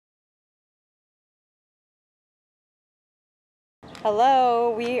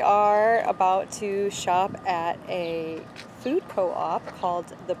Hello, we are about to shop at a food co-op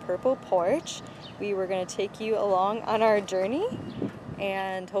called the Purple Porch. We were going to take you along on our journey,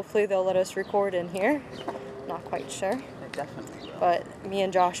 and hopefully they'll let us record in here. Not quite sure. They definitely will. But me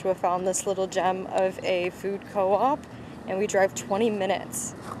and Joshua found this little gem of a food co-op, and we drive 20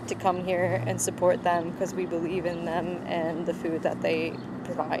 minutes to come here and support them because we believe in them and the food that they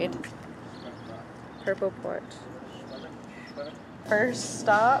provide. Purple Porch. First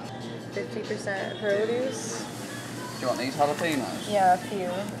stop, 50% produce. Do you want these jalapenos? Yeah, a few.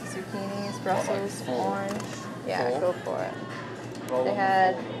 Zucchinis, Brussels, orange. Yeah, go for it. They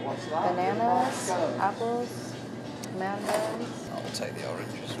had bananas, apples, mangoes. I will take the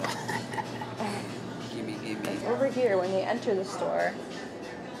oranges. Gimme. Over here, when you enter the store,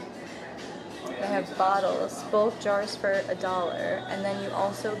 they have bottles, bulk jars for $1, and then you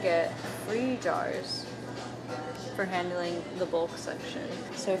also get free jars for handling the bulk section.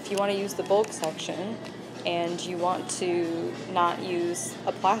 So if you want to use the bulk section and you want to not use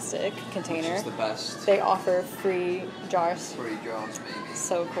a plastic container, which is the best. They offer free jars. Free jars, baby.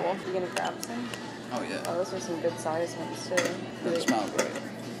 So cool. You gonna grab some? Oh yeah. Oh, those are some good size ones too. They smell great.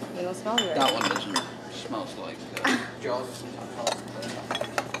 They don't smell good. That one doesn't. Smells like jars of sometimes.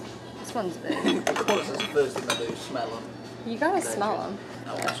 This one's big. What's the first thing I do? Smell them. You gotta smell them.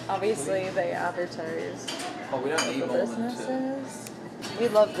 No, it's Obviously, they advertise oh, we don't need the more than two. businesses. We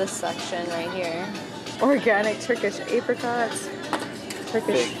love this section right here. Organic Turkish apricots,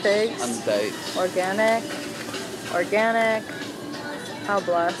 Turkish figs, and dates. organic. How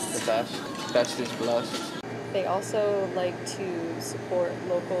blessed. The best. Best is blessed. They also like to support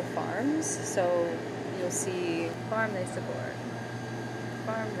local farms, so you'll see farm they support,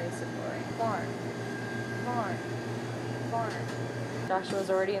 farm they support, farm. Joshua's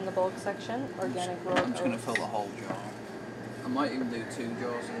already in the bulk section, organic rolled I'm just going to oats. fill the whole jar. I might even do 2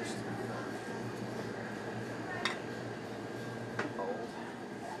 jars instead.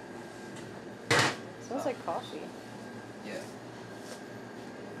 Smells like coffee. Yeah.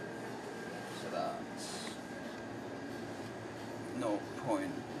 So that's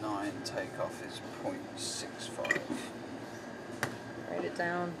 0.9, takeoff is 0.65. Write it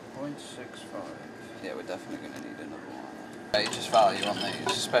down. 0.65. Yeah, we're definitely going to need another one. Just value on these,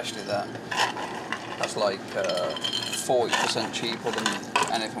 especially that. That's like 40% cheaper than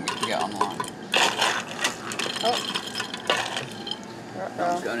anything we can get online. Oh.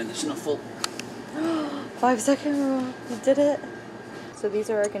 It's going in the snuffle. 5-second rule. You did it. So these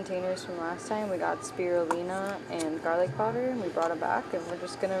are our containers from last time. We got spirulina and garlic powder, and we brought them back, and we're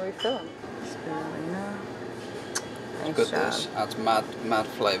just gonna refill them. Spirulina. Nice Good. job. This adds mad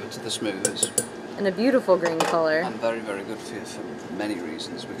flavour to the smoothies. And a beautiful green color. And very, very good for you for many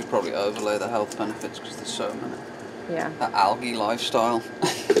reasons. We could probably overlay the health benefits because there's so many. Yeah. That algae lifestyle.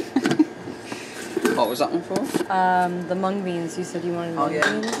 What was that one for? The mung beans. You said you wanted mung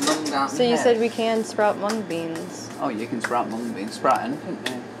beans. Mung down So you said we can sprout mung beans. Oh, you can sprout mung beans. Sprout anything.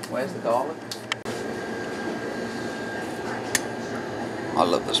 Yeah. Where's the garlic? I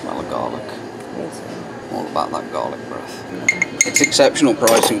love the smell of garlic. Me too. All about that garlic breath. It's exceptional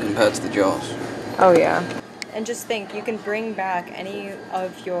pricing compared to the jars. Oh yeah. And just think, you can bring back any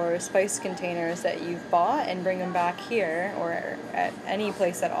of your spice containers that you've bought and bring them back here or at any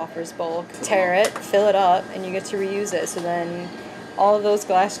place that offers bulk. Tear it, fill it up, and you get to reuse it. So then all of those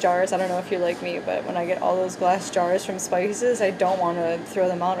glass jars, I don't know if you're like me, but when I get all those glass jars from spices, I don't want to throw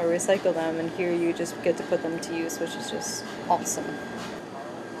them out or recycle them. And here you just get to put them to use, which is just awesome.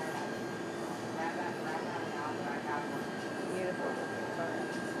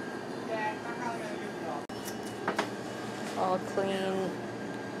 All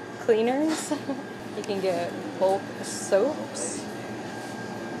cleaners. You can get bulk soaps.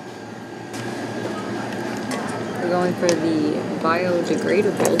 We're going for the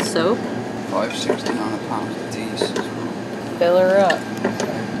biodegradable soap. $5.69 a pound of these as well. Fill her up.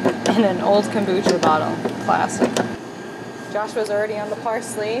 In an old kombucha bottle. Classic. Joshua's already on the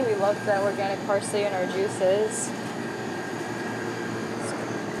parsley. We love the organic parsley in our juices.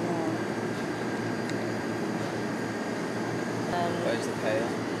 Where's the kale?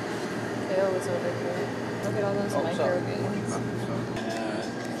 Kale was over here. Look at all those microbeans.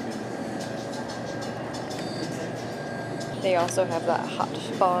 They also have that hot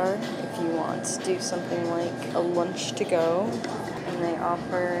bar if you want to do something like a lunch to go. And they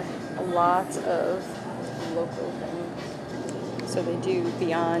offer a lot of local things. So they do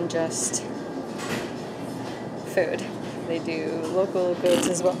beyond just food. They do local goods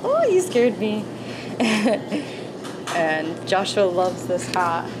as well. Oh, you scared me. And Joshua loves this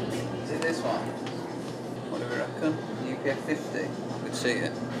hat. Is it this one? What do we reckon? UK 50? We'd see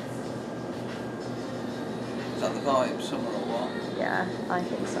it. Is that the vibe, summer or what? Yeah, I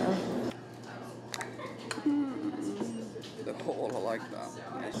think so. The hall, I like that.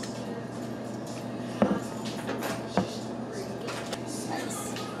 Yes.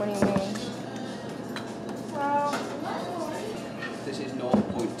 What do you mean? This is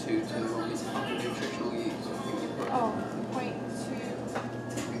 0.22 nutritional yeast. I think you put. Oh, 0.2.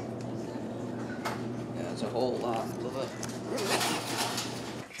 Yeah, it's a whole lot. Love it.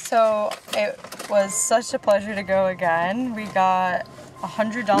 So it was such a pleasure to go again. We got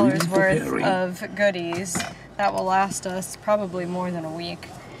 $100 worth of goodies that will last us probably more than a week.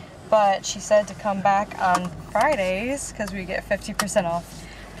 But she said to come back on Fridays because we get 50% off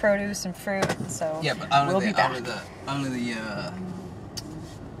produce and fruit. So yeah, but only the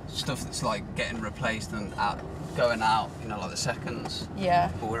stuff that's like getting replaced and going out, you know, like the seconds. Yeah.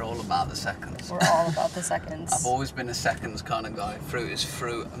 But we're all about the seconds. We're all about the seconds. I've always been a seconds kind of guy. Fruit is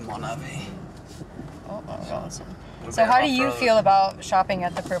fruit and mon avis. Oh, awesome. So how do you feel about shopping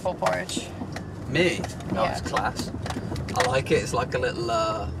at the Purple Porch? Me? Oh, Yeah. it's class. I like it. It's like a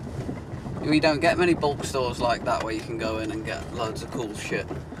little... we don't get many bulk stores like that where you can go in and get loads of cool shit.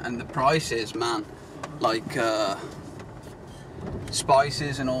 And the prices, man, like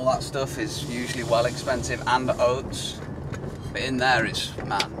spices and all that stuff is usually well expensive, and oats. But in there it's,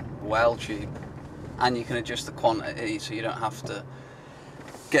 man, well cheap. And you can adjust the quantity so you don't have to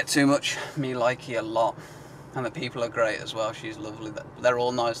get too much. Me likey a lot. And the people are great as well. She's lovely. They're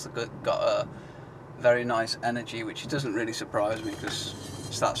all nice. They've got a very nice energy, which doesn't really surprise me because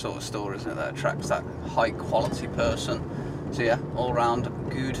it's that sort of store, isn't it, that attracts that high quality person. So yeah, all round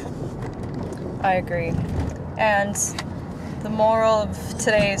good. I agree. And the moral of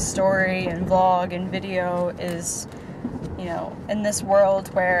today's story and vlog and video is, you know, in this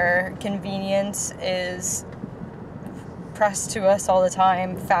world where convenience is pressed to us all the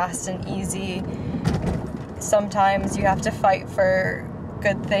time, fast and easy, sometimes you have to fight for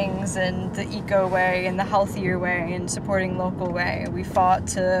good things and the eco way and the healthier way and supporting local way. We fought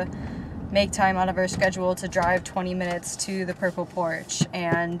to make time out of our schedule to drive 20 minutes to the Purple Porch,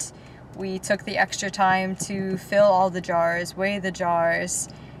 and we took the extra time to fill all the jars, weigh the jars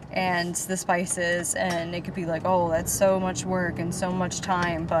and the spices, and it could be like, oh, that's so much work and so much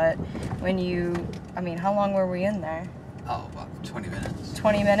time, but when you, I mean, how long were we in there? Oh, about 20 minutes.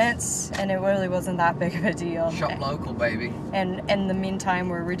 20 minutes, and it really wasn't that big of a deal. Shop local, baby. And in the meantime,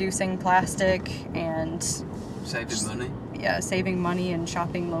 we're reducing plastic and saving money. Yeah, saving money and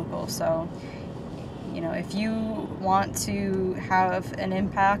shopping local. So, you know, if you want to have an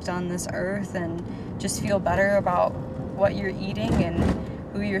impact on this earth and just feel better about what you're eating and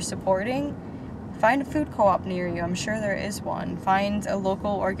who you're supporting, find a food co-op near you. I'm sure there is one. Find a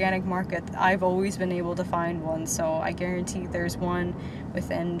local organic market. I've always been able to find one, so I guarantee there's one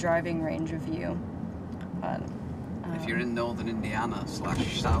within driving range of you. But if you're in northern Indiana /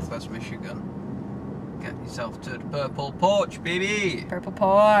 southwest Michigan, get yourself to the Purple Porch, baby! Purple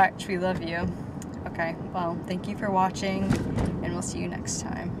Porch, we love you. Okay, well, thank you for watching, and we'll see you next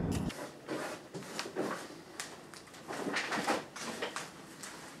time.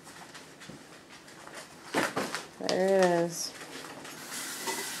 There it is.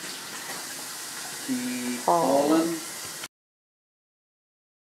 Keep Falling. falling.